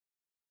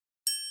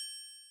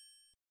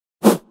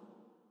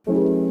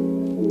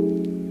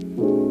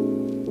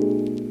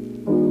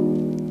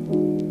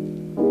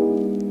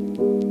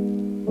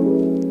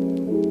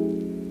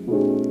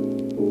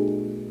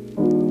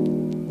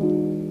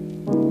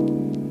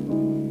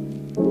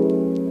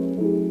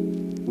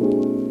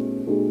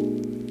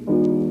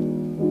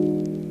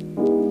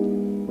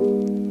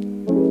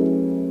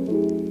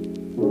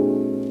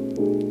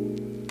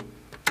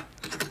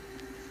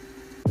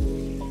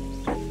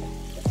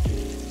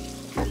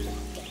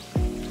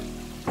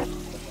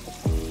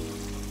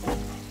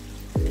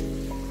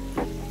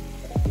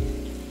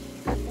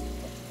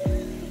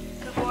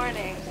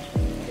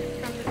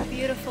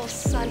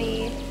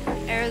County,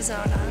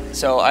 Arizona.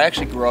 So I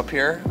actually grew up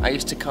here. I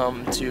used to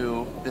come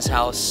to this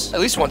house at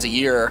least once a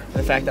year.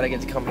 The fact that I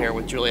get to come here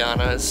with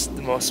Giuliana is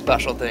the most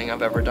special thing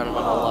I've ever done in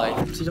my whole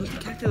life. See, don't the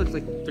cacti look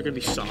like they're gonna be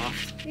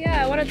soft?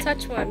 Yeah, I want to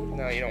touch one.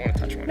 No, you don't want to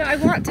touch one. No, I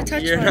want to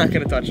touch You're one. not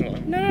gonna touch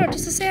one. No,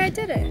 just to say I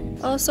did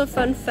it. Also,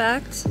 fun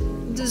fact,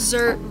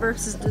 dessert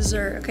versus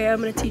dessert. Okay, I'm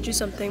gonna teach you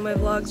something. My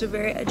vlogs are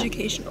very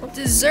educational.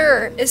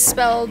 Dessert is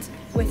spelled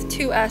with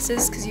 2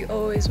 S's because you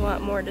always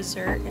want more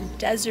dessert, and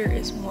desert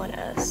is 1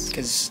 S.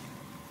 Because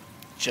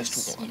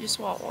just one. You just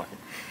want one.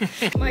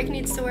 Mike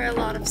needs to wear a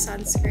lot of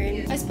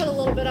sunscreen. I just put a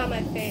little bit on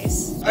my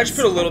face. I just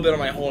put a little bit on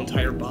my whole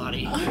entire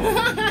body.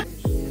 Alright,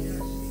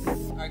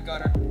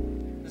 Gunner.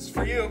 This is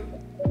for you.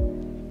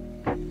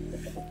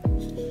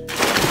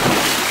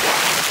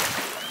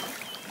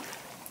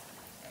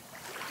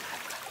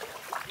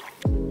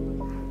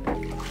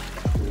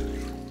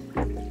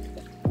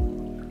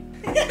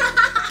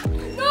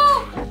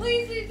 No!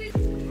 Please, please, please.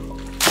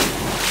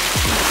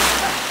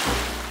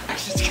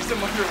 Just because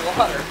I'm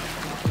underwater.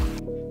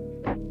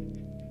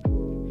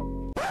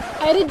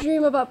 I had a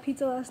dream about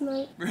pizza last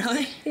night.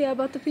 Really? Yeah,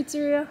 about the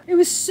pizzeria. It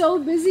was so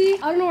busy. I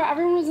don't know where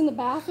everyone was in the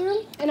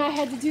bathroom, and I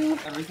had to do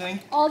Everything?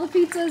 all the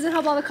pizzas and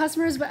help all the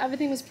customers, but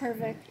everything was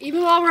perfect.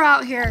 Even while we're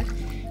out here,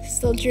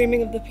 still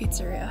dreaming of the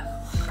pizzeria.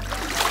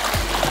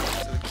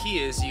 So the key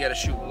is you gotta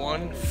shoot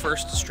one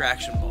first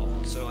distraction ball.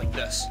 So like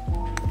this.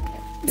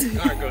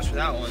 Gunner goes for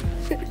that one,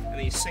 and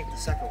then you sink the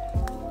second one.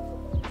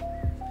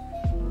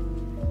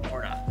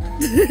 Or not.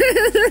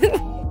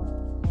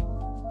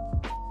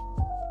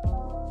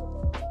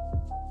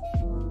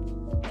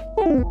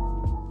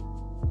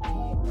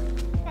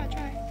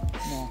 Try.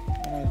 No,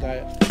 I'm on a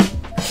diet.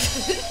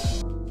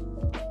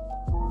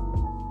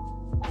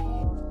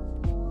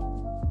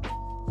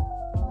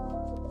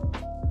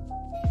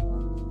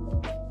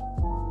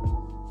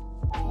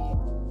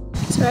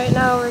 So right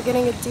now we're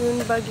getting a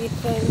dune buggy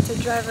thing to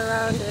drive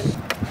around in.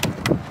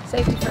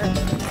 Safety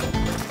first.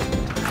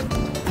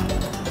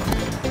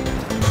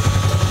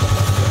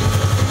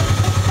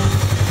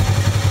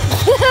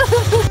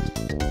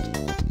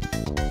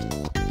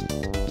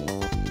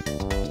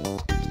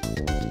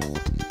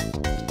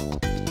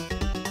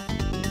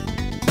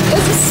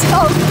 This is so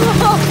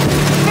cool.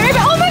 Very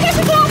bad. Oh my gosh,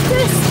 a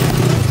cactus!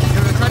 You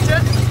wanna touch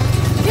it?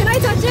 Can I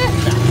touch it?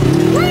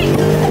 Wait!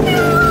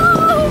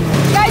 No!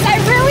 Guys, I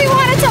really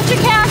want to touch a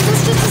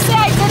cactus just to say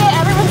I did it.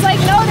 Everyone's like,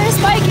 no, they're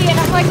spiky. And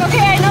I'm like,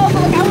 okay, I know,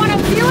 but like, I want to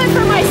feel it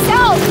for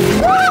myself.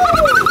 Oh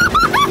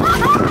my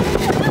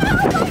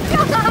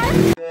God!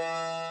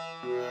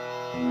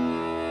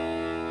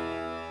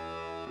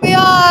 We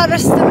are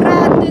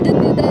stranded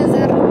in the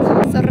desert,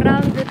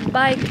 surrounded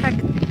by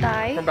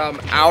cacti. We're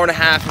about an hour and a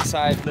half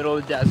inside the middle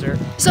of the desert.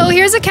 So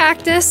here's a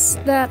cactus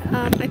that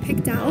I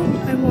picked out.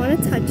 I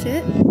want to touch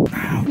it.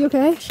 Wow. You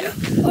okay? Yeah.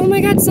 Oh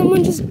my God,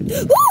 someone just,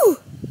 woo!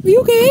 Are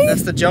you okay?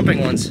 That's the jumping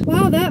ones.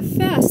 Wow, that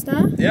fast,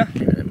 huh? Yeah.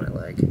 In my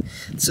leg.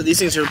 So these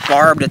things are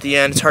barbed at the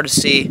end. It's hard to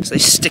see. So they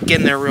stick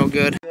in there real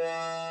good.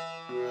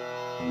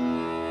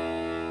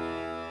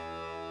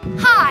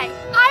 Hi,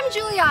 I'm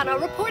Giuliana,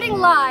 reporting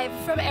live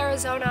from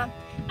Arizona.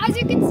 As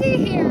you can see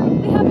here,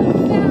 we have a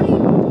very,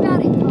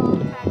 very tall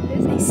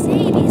cactus.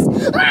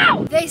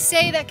 They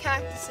say that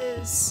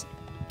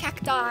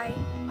cacti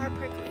are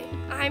prickly.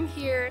 I'm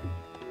here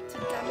to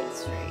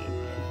demonstrate.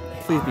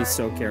 Please be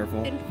so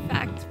careful. In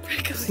fact,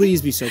 prickly.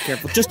 Please be so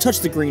careful. Just touch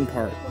the green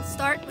part. We'll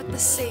start with the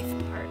safe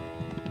part.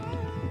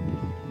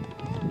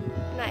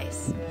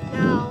 Nice.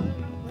 Now,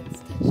 let's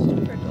touch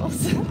the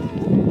prickles.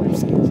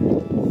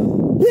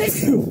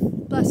 Bless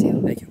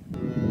you. Thank you.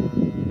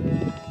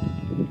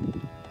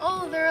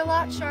 Oh, they're a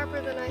lot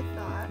sharper than I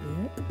thought.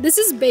 This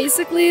is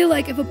basically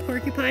like if a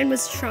porcupine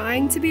was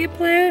trying to be a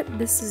plant.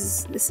 This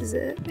is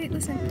it. Wait,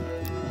 listen.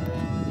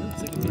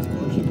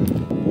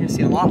 You're gonna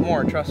see a lot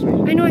more, trust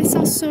me. I know I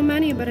saw so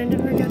many, but I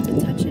never got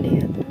to touch any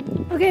of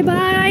them. Okay,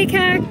 bye,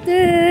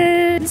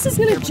 cactus. This is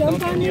gonna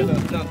jump on you. No,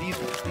 these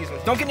ones.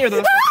 Don't get near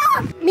those.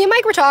 Me and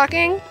Mike were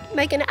talking.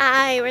 Mike and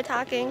I were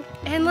talking.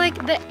 And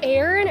like the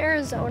air in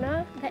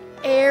Arizona, the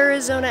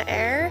Arizona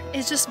air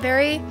is just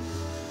very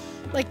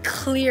like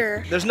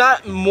clear. There's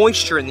not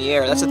moisture in the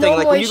air. That's the No thing.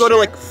 Like when you go to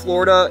moisture. like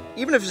Florida,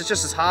 even if it's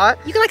just as hot,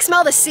 You can like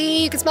smell the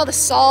sea, you can smell the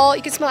salt,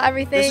 you can smell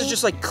everything. this is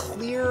just like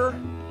clear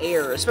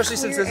air. Especially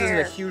since Clear this isn't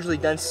air. a hugely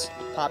dense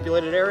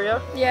populated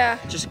area. Yeah.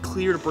 Just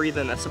clear to breathe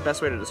in. That's the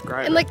best way to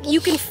describe And it. like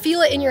you can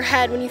feel it in your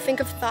head when you think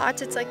of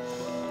thoughts. It's like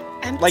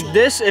empty. Like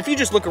this, if you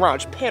just look around,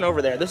 just pan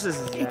over there. This is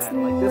It's like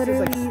this is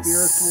like literally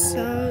spiritual.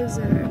 so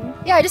zen.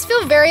 Yeah, I just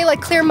feel very like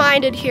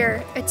clear-minded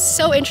here. It's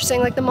so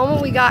interesting. Like the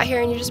moment we got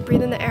here and you just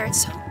breathe in the air,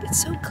 it's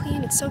so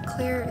clean, it's so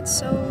clear, it's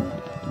so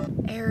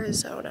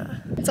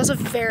Arizona. It's also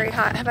very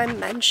hot. Have I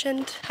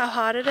mentioned how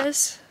hot it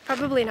is?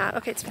 Probably not.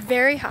 Okay, it's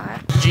very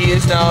hot. G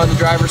is now in the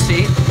driver's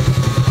seat,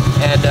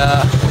 and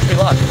wish me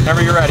luck.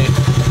 Whenever you're ready,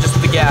 just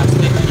the gas.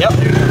 Yep.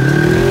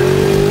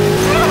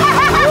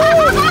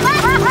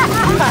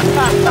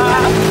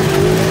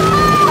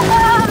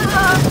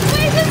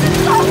 Wait, this is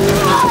so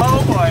cool!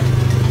 Oh boy.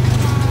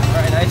 All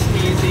right, nice and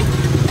easy.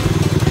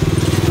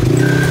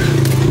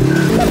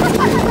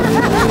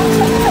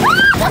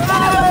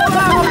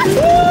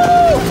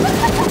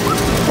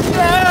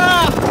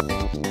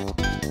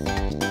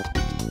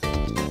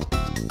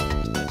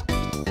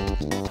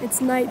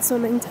 night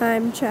swimming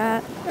time,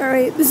 chat.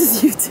 Alright, this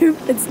is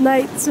YouTube. It's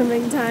night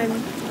swimming time,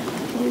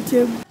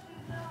 YouTube.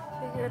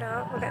 Figure it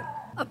out. Okay.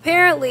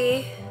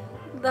 Apparently,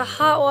 the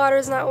hot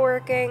water's not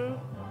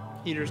working.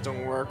 Heaters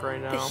don't work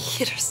right now. The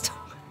heaters don't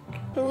work.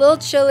 A little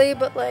chilly,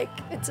 but like,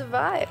 it's a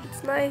vibe.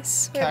 It's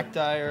nice.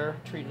 Cacti are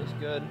treating us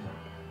good.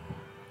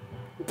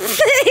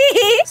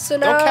 So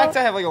now, don't cacti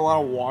have like a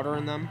lot of water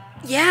in them?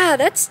 Yeah,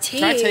 that's tea.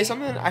 Can I tell you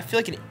something? I feel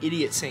like an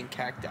idiot saying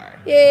cacti.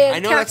 Yeah, I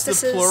know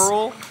cactuses. that's the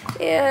plural.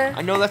 Yeah.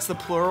 I know that's the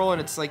plural and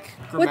it's like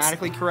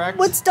grammatically correct.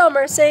 What's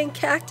dumber, saying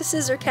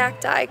cactuses or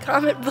cacti?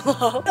 Comment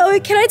below. Oh,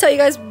 can I tell you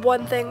guys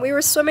one thing? We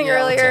were swimming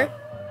earlier.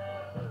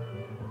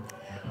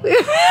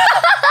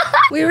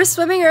 We were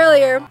swimming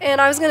earlier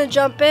and I was gonna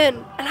jump in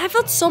and I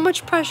felt so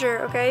much pressure,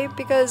 okay?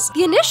 Because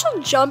the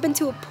initial jump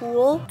into a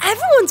pool,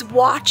 everyone's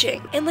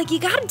watching and like you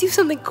gotta do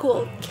something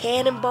cool.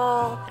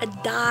 Cannonball, a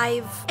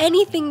dive,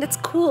 anything that's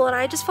cool, and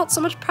I just felt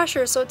so much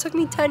pressure, so it took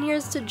me 10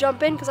 years to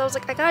jump in because I was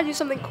like, I gotta do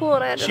something cool,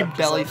 and I ended up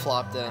belly just,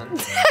 flopped in.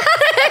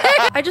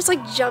 I just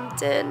like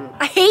jumped in.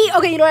 Okay,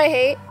 you know what I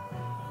hate?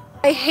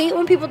 I hate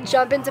when people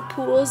jump into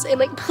pools and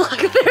like plug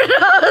their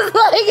nose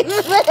like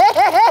this.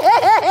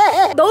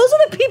 Those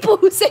are the people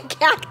who say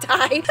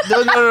cacti.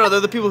 No, they're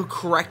the people who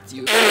correct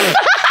you. If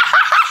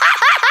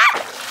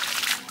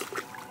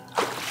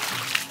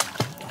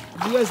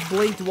you guys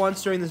blinked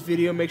once during this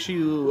video, make sure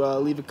you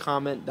leave a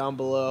comment down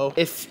below.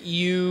 If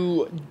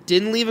you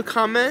didn't leave a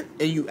comment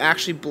and you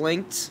actually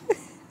blinked,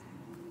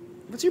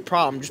 what's your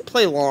problem? Just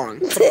play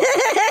along.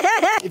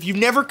 If you've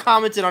never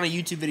commented on a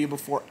YouTube video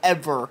before,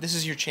 ever, this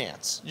is your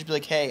chance. Just be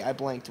like, hey, I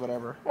blinked,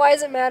 whatever. Why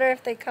does it matter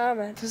if they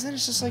comment? Because then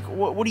it's just like,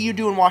 what are you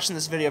doing watching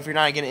this video if you're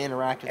not going to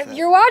interact with it? If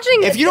you're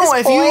watching if you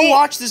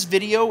watch this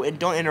video and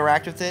don't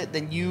interact with it,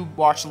 then you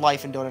watch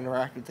life and don't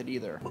interact with it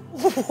either.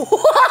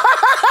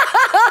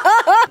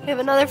 We have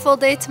another full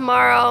day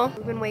tomorrow.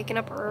 We've been waking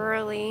up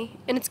early,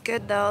 and it's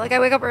good though. Like I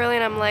wake up early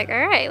and I'm like,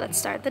 all right, let's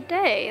start the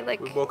day.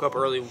 Like we woke up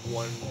early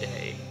one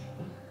day.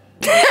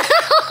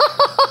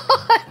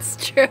 That's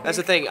true. That's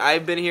the thing.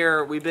 We've been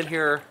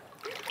here,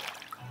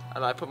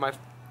 and I put my.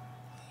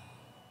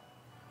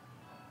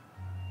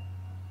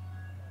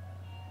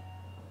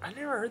 I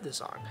never heard this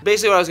song.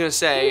 Basically, what I was gonna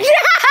say.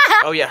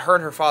 Oh yeah, her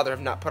and her father have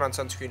not put on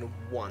sunscreen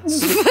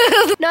once.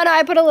 No,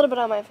 I put a little bit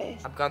on my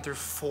face. I've gone through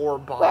 4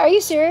 bottles. Wait, are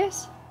you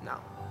serious? No.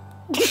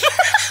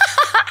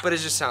 But it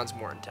just sounds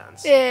more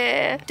intense.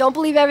 Yeah. Don't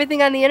believe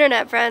everything on the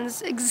internet,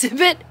 friends.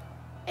 Exhibit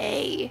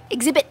A.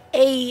 Exhibit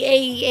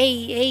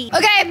A.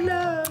 Okay.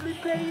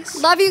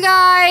 Love you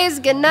guys.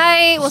 Good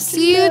night. We'll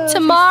see you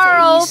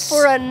tomorrow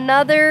for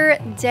another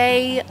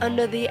day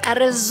under the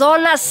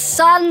Arizona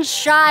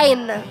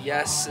sunshine.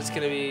 Yes, it's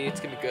gonna be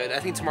good. I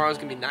think tomorrow's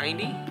gonna be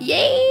 90.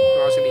 Yay.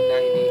 Tomorrow's gonna be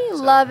 90.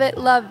 So. Love it.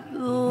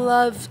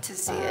 Love to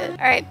see it. All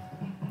right.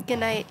 Good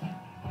night.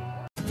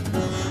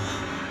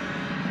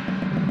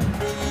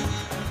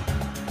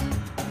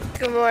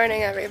 Good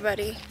morning,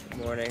 everybody.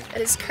 Good morning.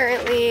 It is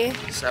currently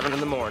 7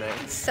 in the morning.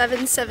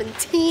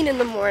 7:17 in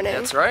the morning.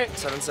 That's right,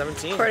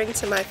 7:17. According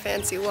to my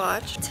fancy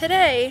watch.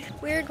 Today,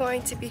 we're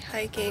going to be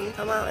hiking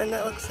a mountain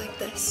that looks like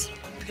this.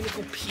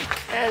 Pinnacle Peak.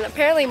 And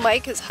apparently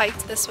Mike has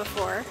hiked this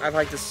before. I've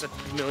hiked this a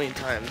million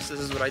times.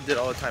 This is what I did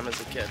all the time as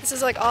a kid. This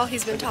is like all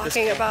he's been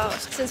talking about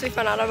since we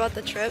found out about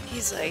the trip.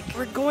 He's like,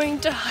 we're going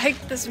to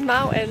hike this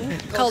mountain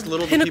called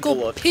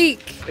Pinnacle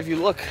Peak. If you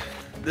look,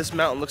 this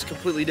mountain looks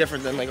completely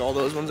different than like all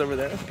those ones over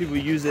there. People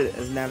use it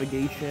as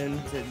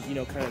navigation to, you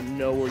know, kind of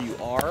know where you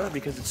are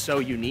because it's so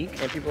unique.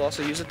 And people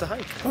also use it to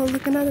hike. Oh,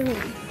 look, another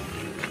one.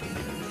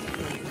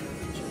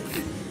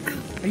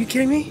 Are you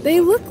kidding me? They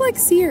look like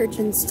sea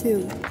urchins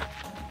too.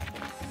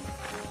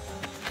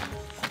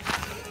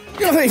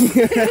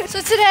 So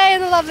today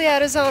in the lovely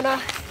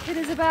Arizona, it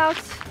is about,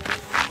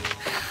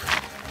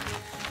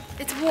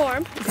 it's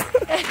warm,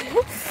 and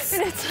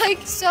it's like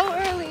so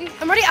early.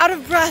 I'm already out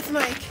of breath,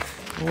 Mike.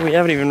 Well, we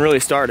haven't even really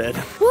started.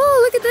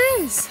 Whoa, look at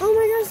this. Oh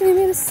my gosh, they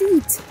made a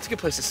seat. It's a good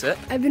place to sit.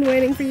 I've been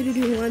waiting for you to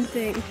do one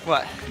thing.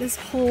 What? This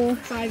whole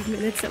 5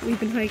 minutes that we've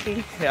been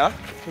hiking. Yeah?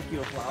 Pick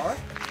you a flower?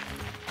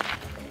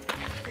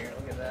 Here,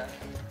 look at that.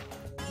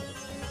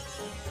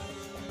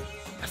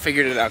 I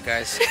figured it out,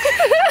 guys.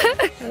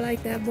 I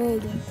like that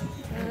boulder.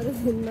 That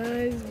is a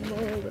nice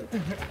boulder.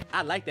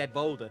 I like that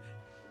boulder.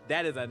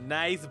 That is a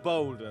nice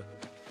boulder.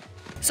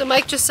 So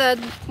Mike just said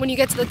when you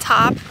get to the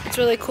top, it's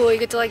really cool. You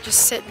get to like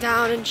just sit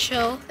down and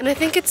chill. And I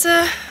think it's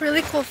a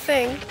really cool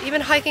thing.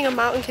 Even hiking a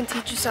mountain can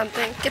teach you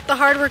something. Get the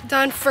hard work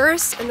done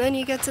first, and then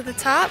you get to the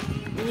top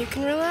and you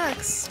can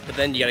relax. But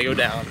then you gotta go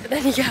down. But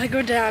then you gotta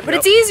go down. But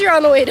it's easier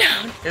on the way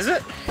down. Is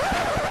it?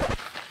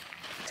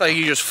 It's like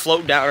you just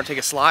float down or take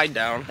a slide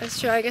down. That's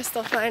true, I guess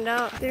they'll find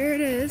out. There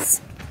it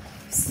is.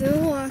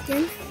 Still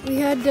walking. We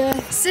had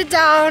to sit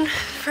down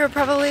for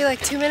probably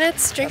like 2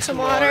 minutes, drink some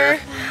water.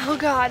 Oh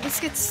God, this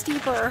gets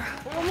steeper.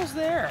 We're almost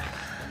there.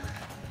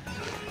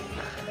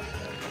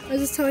 I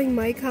was just telling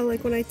Mike how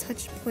like when I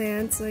touch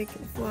plants, like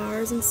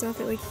flowers and stuff,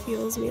 it like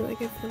heals me. Like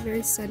I feel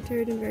very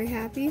centered and very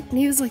happy. And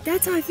he was like,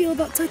 that's how I feel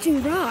about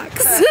touching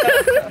rocks.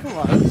 Come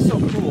on, this is so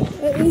cool.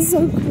 It is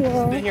so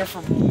cool. Been here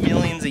for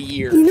millions of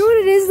years. You know what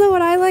it is though,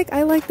 what I like?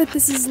 I like that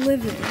this is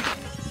living.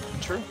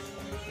 True.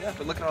 Yeah,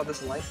 but look at all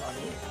this life on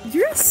me.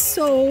 You're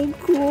so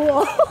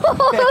cool.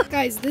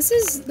 Guys, this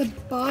is the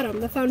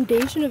bottom, the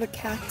foundation of a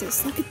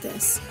cactus. Look at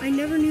this. I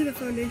never knew the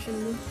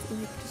foundation looked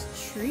like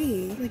just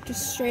tree, like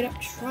just straight up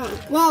trunk.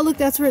 Wow, look,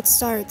 that's where it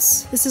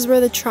starts. This is where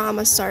the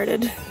trauma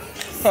started.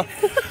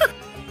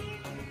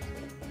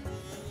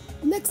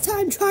 Next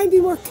time, try and be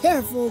more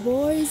careful,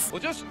 boys.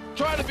 Well, just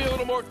try to be a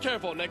little more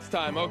careful next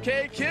time,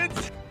 okay,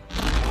 kids?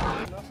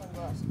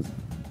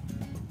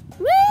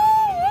 Woo!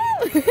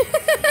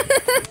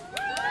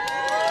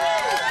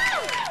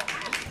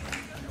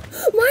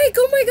 Mike,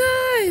 oh my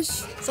gosh!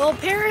 So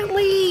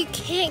apparently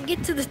can't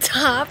get to the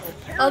top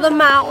of the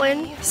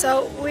mountain.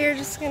 So we're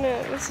just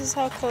gonna, this is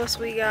how close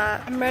we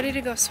got. I'm ready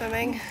to go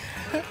swimming.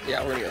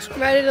 Yeah, we're gonna go I'm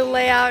swimming. ready to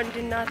lay out and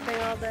do nothing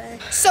all day.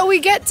 So we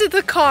get to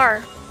the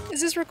car.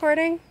 Is this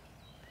recording?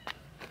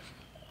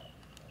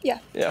 Yeah.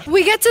 Yeah.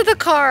 We get to the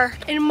car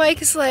and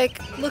Mike is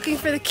like looking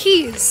for the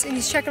keys and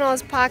he's checking all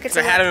his pockets.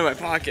 I had him in my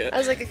pocket. I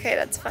was like, okay,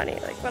 that's funny,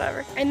 like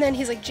whatever. And then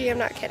he's like, gee, I'm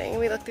not kidding. And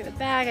we look through the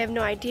bag, I have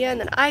no idea.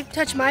 And then I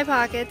touch my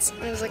pockets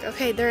and I was like,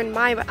 okay, they're in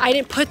my, but I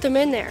didn't put them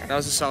in there. That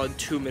was a solid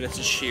 2 minutes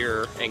of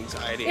sheer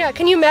anxiety. Yeah,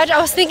 can you imagine? I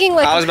was thinking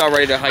like, I was about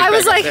ready to hike I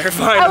was back like, up there,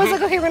 find I was him.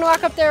 like, okay, we're gonna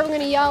walk up there, we're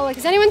gonna yell, like,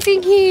 has anyone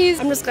seen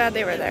keys? I'm just glad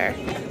they were there.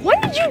 When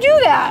did you do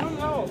that? I don't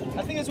know.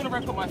 I think it's whenever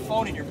I put my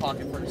phone in your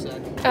pocket for a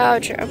sec. Oh,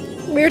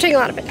 true. We were taking a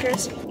lot of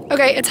pictures.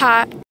 Okay, it's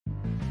hot.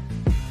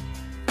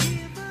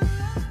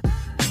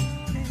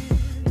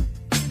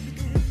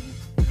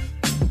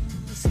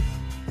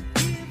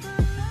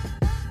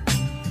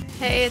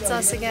 Hey, it's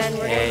us again.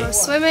 We're gonna go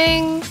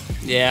swimming.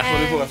 Yeah,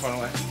 let me put my And- phone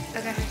away.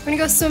 Okay. We're gonna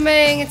go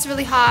swimming. It's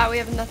really hot. We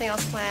have nothing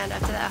else planned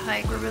after that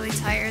hike. We're really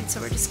tired, so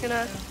we're just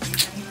gonna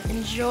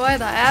enjoy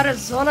the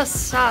Arizona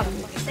sun.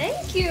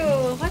 Thank you.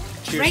 What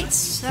great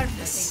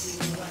service.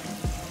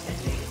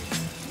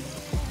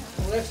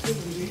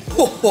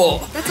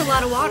 Oh, That's a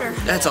lot of water.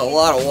 that's a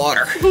lot of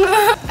water.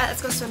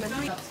 Let's go swimming.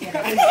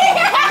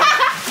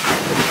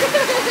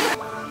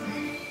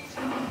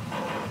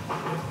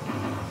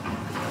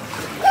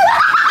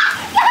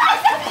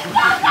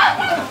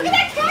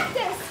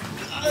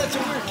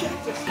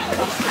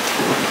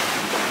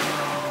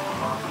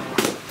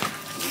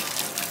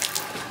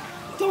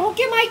 Don't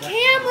get my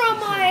camera,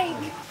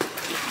 Mike!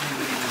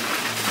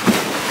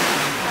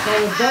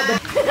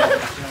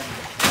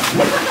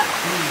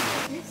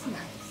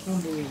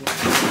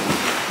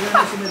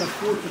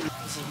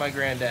 This is my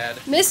granddad.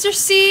 Mr.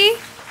 C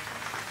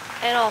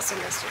and also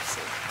Mr.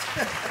 C.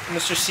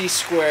 Mr. C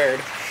squared.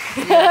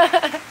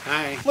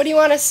 Hi. What do you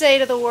want to say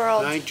to the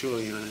world? Hi,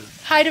 Giuliana.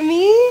 Hi to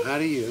me? How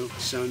do you?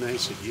 So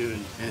nice of you.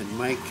 And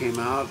Mike came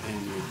out,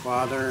 and your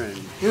father, and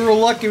We were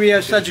lucky we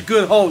have such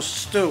good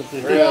hosts, too.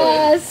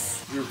 Yes.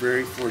 you're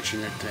very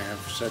fortunate to have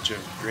such a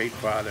great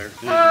father.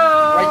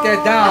 Write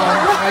that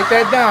down. Write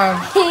that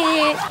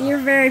down. You're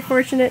very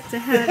fortunate to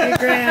have your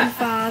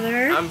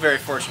grandfather. I'm very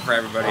fortunate for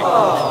everybody.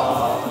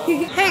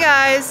 Hey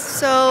guys,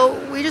 so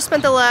we just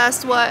spent the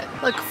last, what,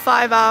 like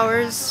 5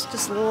 hours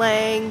just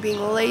laying, being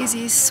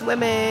lazy,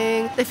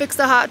 swimming. They fixed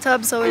the hot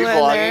tub, so we you went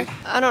in vlogging? there.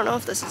 I don't know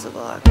if this is a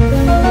vlog.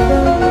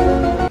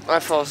 I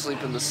fell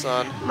asleep in the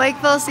sun. Mike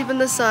fell asleep in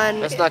the sun.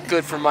 That's not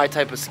good for my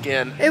type of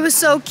skin. It was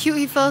so cute,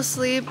 he fell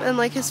asleep and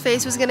like his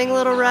face was getting a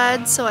little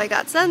red, so I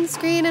got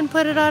sunscreen and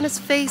put it on his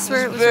face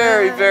where it was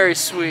Very, red. very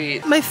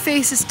sweet. My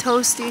face is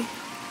toasty.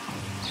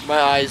 My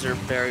eyes are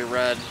very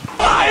red.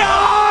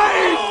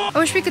 I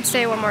wish we could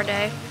stay one more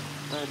day.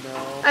 I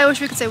know. I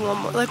wish we could stay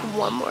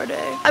one more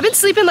day. I've been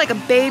sleeping like a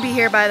baby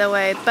here, by the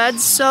way.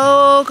 Bed's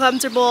so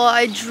comfortable.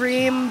 I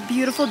dream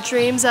beautiful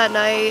dreams at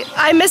night.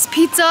 I miss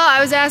pizza. I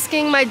was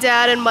asking my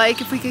dad and Mike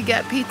if we could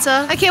get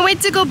pizza. I can't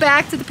wait to go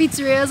back to the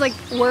pizzerias, like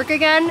work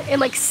again and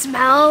like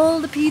smell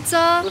the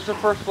pizza. What's the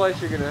first slice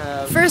you're gonna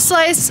have? First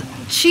slice,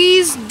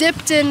 cheese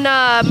dipped in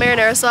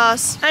marinara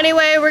sauce.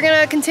 Anyway, we're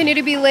gonna continue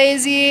to be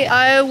lazy.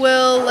 I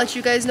will let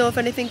you guys know if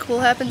anything cool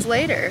happens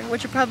later,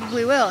 which it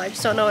probably will. I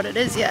just don't know what it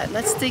is yet.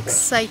 That's the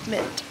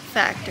excitement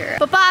factor.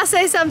 Papa,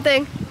 say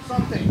something.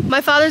 My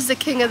father's the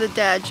king of the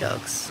dad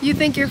jokes. You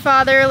think your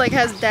father like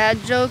has dad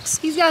jokes?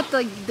 He's got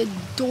like the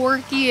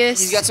dorkiest,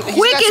 He's got some he's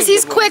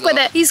good quick ones,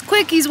 with it. He's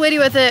quick, he's witty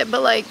with it,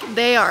 but like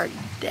they are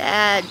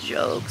dad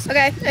jokes.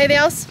 Okay, anything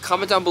else?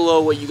 Comment down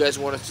below what you guys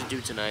want us to do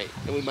tonight,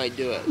 and we might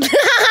do it.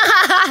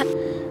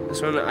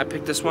 This one, I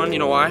picked this one, you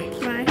know why?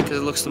 Why? Because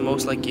it looks the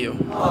most like you. It's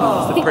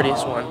the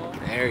prettiest one.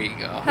 There you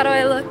go. How do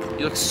I look?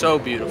 You look so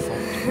beautiful.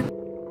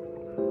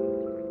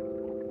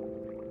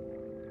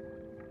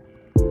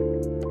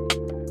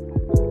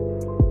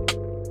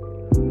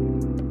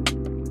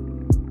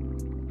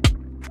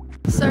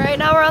 So right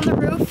now we're on the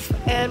roof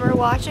and we're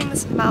watching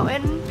this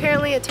mountain.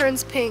 Apparently it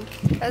turns pink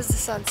as the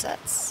sun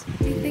sets. What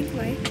do you think,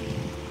 Mike?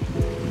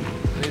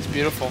 It's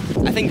beautiful.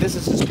 I think this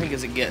is as pink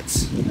as it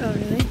gets. Oh,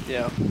 really?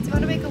 Yeah. Do you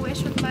want to make a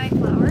wish with my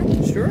flower?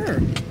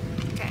 Sure.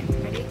 Okay,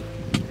 ready?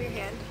 Put your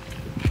hand.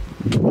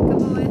 Think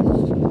of a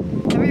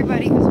wish.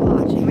 Everybody who's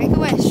watching, make a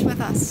wish with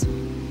us.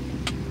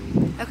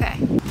 Okay.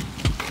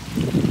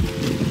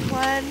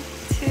 1,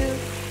 2,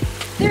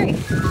 3.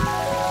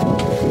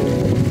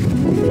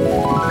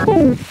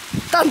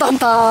 Dun dun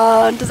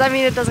dun! Does that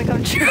mean it doesn't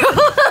come true?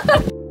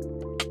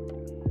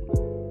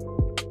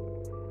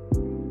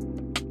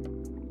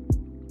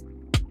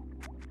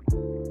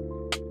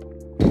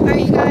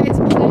 Alright, you guys,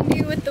 we're gonna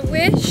do with the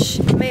wish.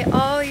 May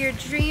all your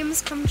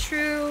dreams come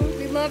true.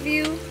 We love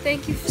you.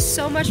 Thank you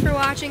so much for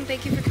watching.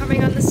 Thank you for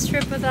coming on this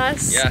trip with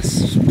us.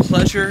 Yes,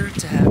 pleasure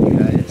to have you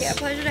guys. Yeah,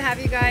 pleasure to have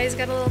you guys.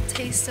 Got a little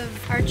taste of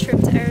our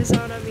trip to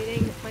Arizona,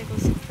 meeting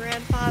Michael's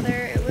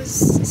grandfather. It was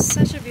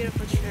such a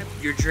beautiful trip.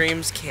 Your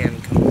dreams can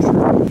come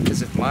true.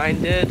 Because if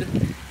mine did,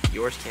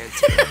 yours can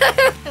too.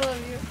 I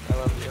love you. I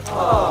love you.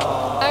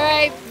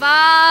 Alright,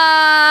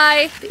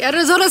 bye! The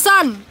Arizona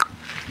sun!